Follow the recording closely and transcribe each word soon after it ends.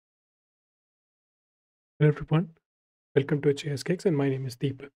Hello everyone, welcome to JS Cakes and my name is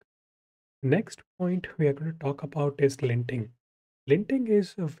Deepak. Next point we are going to talk about is linting. Linting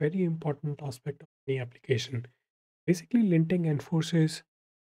is a very important aspect of any application. Basically, linting enforces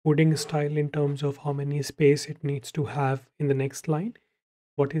coding style in terms of how many space it needs to have in the next line,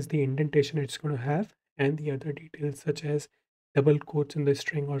 what is the indentation it's going to have, and the other details such as double quotes in the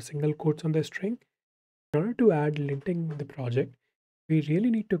string or single quotes on the string. In order to add linting in the project, we really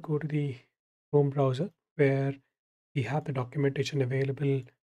need to go to the Chrome browser where we have the documentation available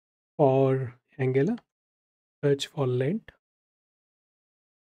for Angular. Search for lint.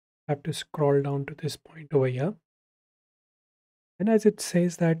 Have to scroll down to this point over here. And as it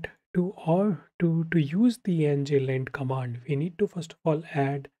says that to use the nglint command, we need to first of all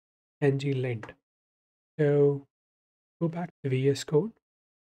add nglint. So go back to the VS Code,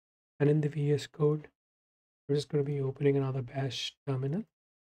 and in the VS Code, we're just going to be opening another bash terminal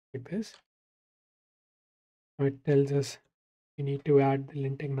like this. Now it tells us we need to add the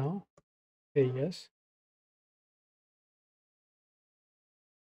linting now. Say yes.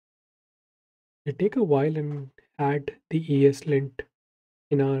 It take a while and add the ESLint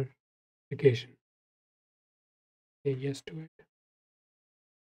in our application. Say yes to it.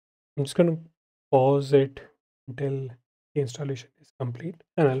 I'm just going to pause it until the installation is complete,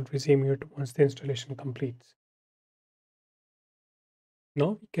 and I'll resume it once the installation completes.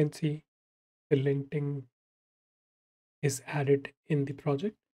 Now we can see the linting is added in the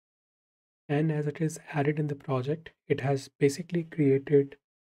project, and as it is added in the project, it has basically created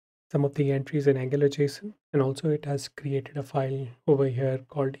some of the entries in Angular JSON, and also it has created a file over here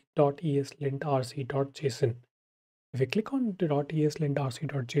called .eslint.rc.json. If you click on the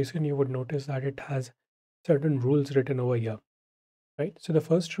 .eslint.rc.json, you would notice that it has certain rules written over here, right? So the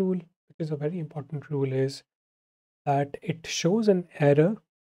first rule, which is a very important rule, is that it shows an error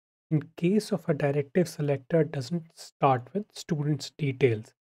in case of a directive selector doesn't start with students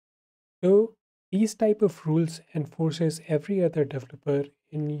details. So these type of rules enforces every other developer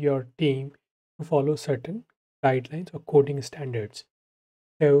in your team to follow certain guidelines or coding standards.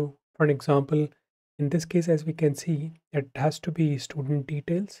 So for an example, in this case, as we can see, it has to be student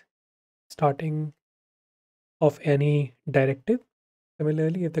details starting of any directive.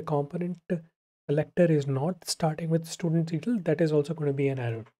 Similarly, if the component selector is not starting with student detail, that is also going to be an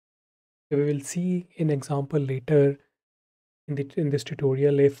error. So we will see an example later in this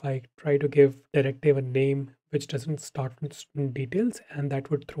tutorial if I try to give directive a name which doesn't start with student details, and that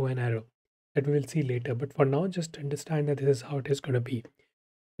would throw an error that we will see later. But for now, just understand that this is how it is going to be.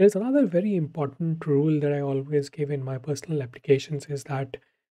 There's another very important rule that I always give in my personal applications is that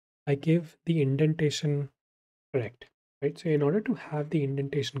I give the indentation correct, right? So in order to have the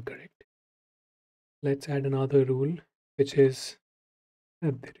indentation correct, let's add another rule, which is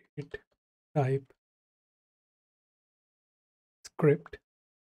at the rate type script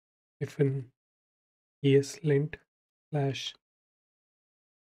if an ESLint slash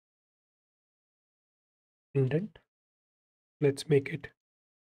indent. Let's make it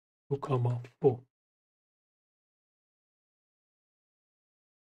 2 comma 4.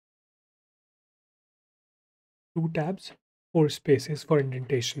 Two tabs, 4 spaces for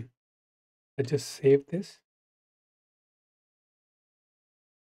indentation. I just save this.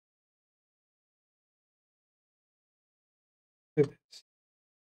 With this.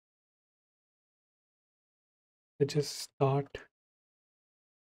 I just start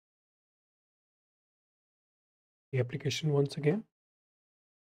the application once again.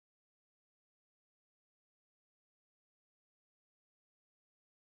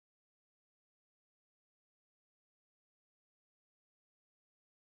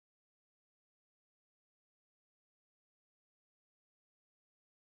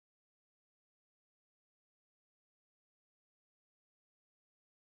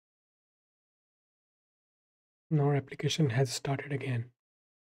 Now our application has started again.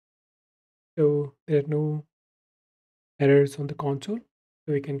 So there are no errors on the console.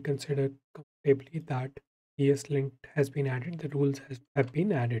 So we can consider comfortably that ESLint has been added, the rules have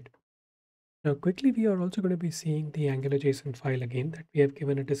been added. Now quickly, we are also going to be seeing the Angular JSON file again that we have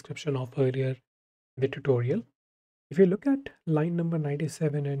given a description of earlier in the tutorial. If you look at line number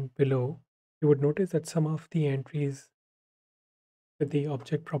 97 and below, you would notice that some of the entries with the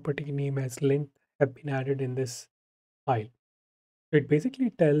object property name as lint have been added in this file. So it basically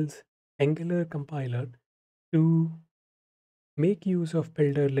tells Angular compiler to make use of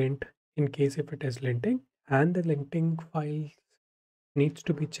builder lint in case if it is linting, and the linting file needs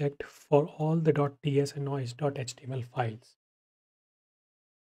to be checked for all the .ts and noise.html files.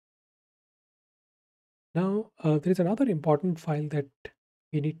 Now, there is another important file that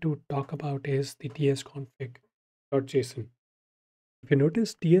we need to talk about is the tsconfig.json. If you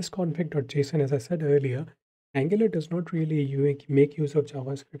notice tsconfig.json, as I said earlier, Angular does not really make use of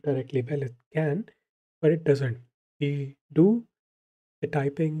JavaScript directly. Well, it can, but it doesn't. We do the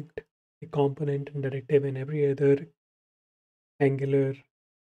typing, the component and directive, and Angular,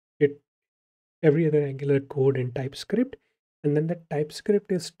 it every other Angular code in TypeScript, and then that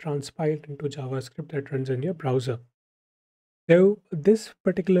TypeScript is transpiled into JavaScript that runs in your browser. So this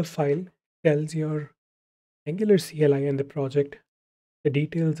particular file tells your Angular CLI and the project the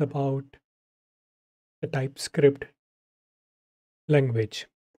details about the TypeScript language.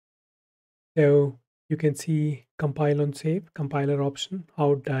 So you can see compile on save, compiler option,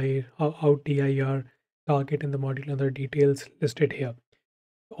 out dir, target and the module and other details listed here.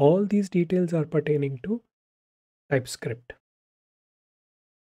 All these details are pertaining to TypeScript.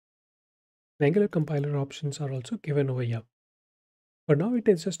 Angular compiler options are also given over here. For now, it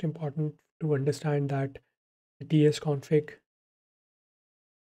is just important to understand that the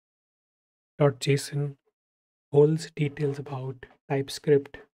tsconfig.json holds details about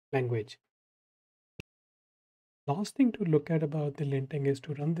TypeScript language. Last thing to look at about the linting is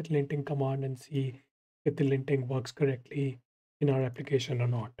to run the linting command and see if the linting works correctly in our application or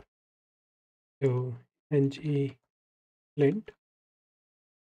not. So ng lint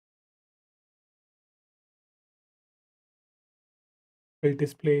will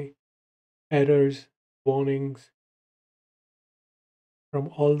display errors, warnings from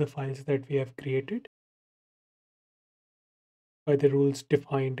all the files that we have created by the rules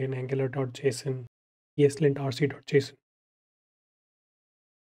defined in angular.json, ESLint rc.json.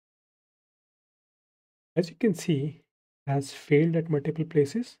 As you can see, it has failed at multiple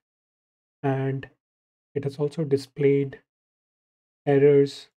places, and it has also displayed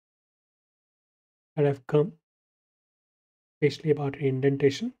errors that have come, especially about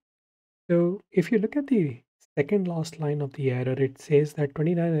indentation. So if you look at the second last line of the error, it says that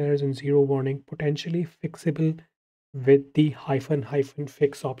 29 errors and zero warning, potentially fixable with the hyphen hyphen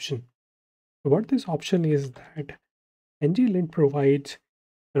fix option. So what this option is that nglint provides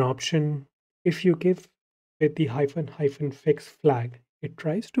an option. If you give with the hyphen hyphen fix flag, it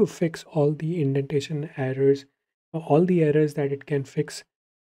tries to fix all the indentation errors, or all the errors that it can fix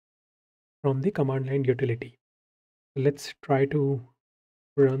from the command line utility. Let's try to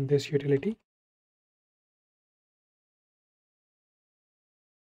run this utility.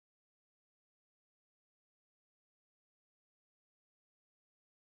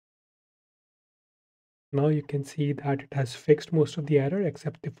 Now you can see that it has fixed most of the error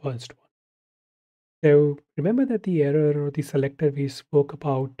except the first one. So remember that the error or the selector we spoke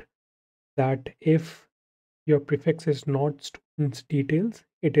about, that if your prefix is not student's details,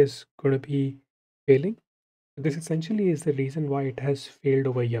 it is going to be failing. This essentially is the reason why it has failed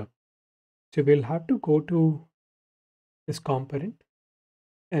over here. So we'll have to go to this component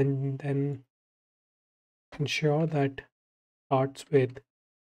and then ensure that starts with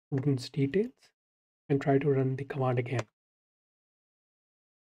student's details and try to run the command again.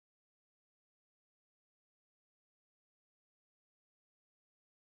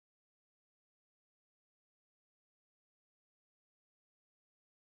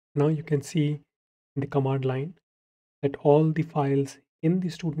 Now you can see in the command line that all the files in the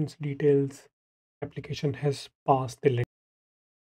student's details application has passed the